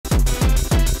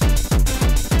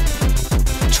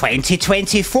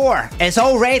2024 is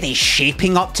already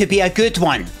shaping up to be a good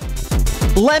one.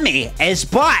 Limmy is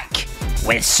back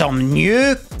with some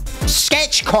new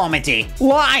sketch comedy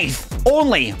live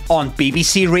only on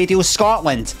BBC Radio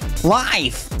Scotland.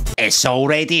 Live. It's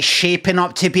already shaping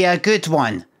up to be a good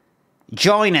one.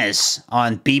 Join us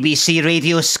on BBC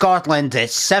Radio Scotland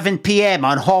at 7 PM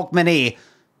on Hogmanay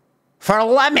for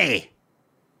Limmy.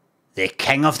 The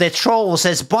King of the Trolls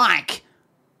is back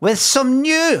with some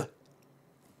new...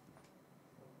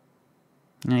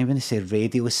 I'm going to say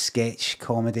radio sketch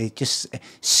comedy. Just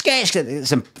sketch.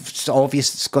 It's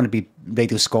obvious it's going to be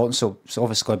Radio Scotland, so it's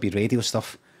obviously going to be radio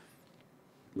stuff.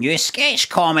 New sketch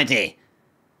comedy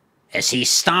as he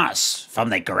starts from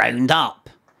the ground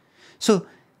up. So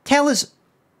tell us,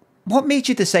 what made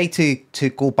you decide to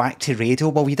go back to radio?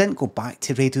 Well, you didn't go back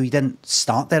to radio. You didn't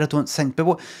start there, I don't think.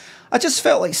 But I just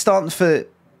felt like starting for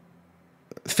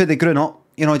the grown up.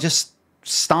 You know, just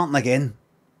starting again.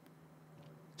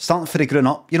 Starting for the grown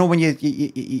up. You know when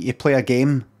you play a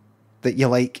game that you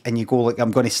like and you go like,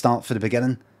 I'm going to start for the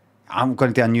beginning. I'm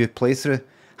going to do a new playthrough.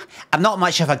 I'm not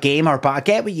much of a gamer, but I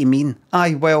get what you mean.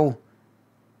 Aye, well,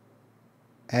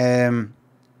 and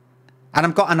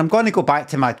I'm going to go back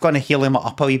to going to heal him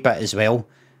up a wee bit as well.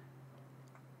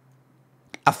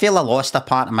 I feel I lost a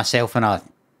part of myself when I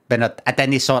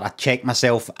didn't sort of check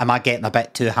myself. Am I getting a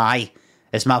bit too high?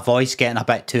 Is my voice getting a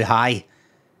bit too high?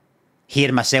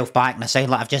 Hearing myself back and I sound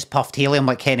like I've just puffed helium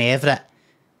like Kenny Everett.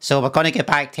 So we're going to get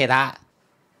back to that.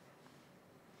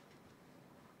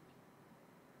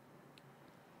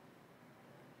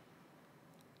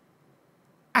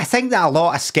 I think that a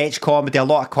lot of sketch comedy, a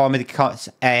lot of comedy cuts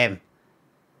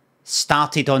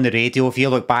started on the radio. If you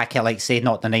look back at, like, say,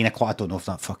 not the 9 o'clock, I don't know if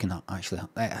that fucking, actually,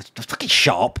 fucking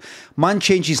shut up. Man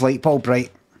changes light bulb, right?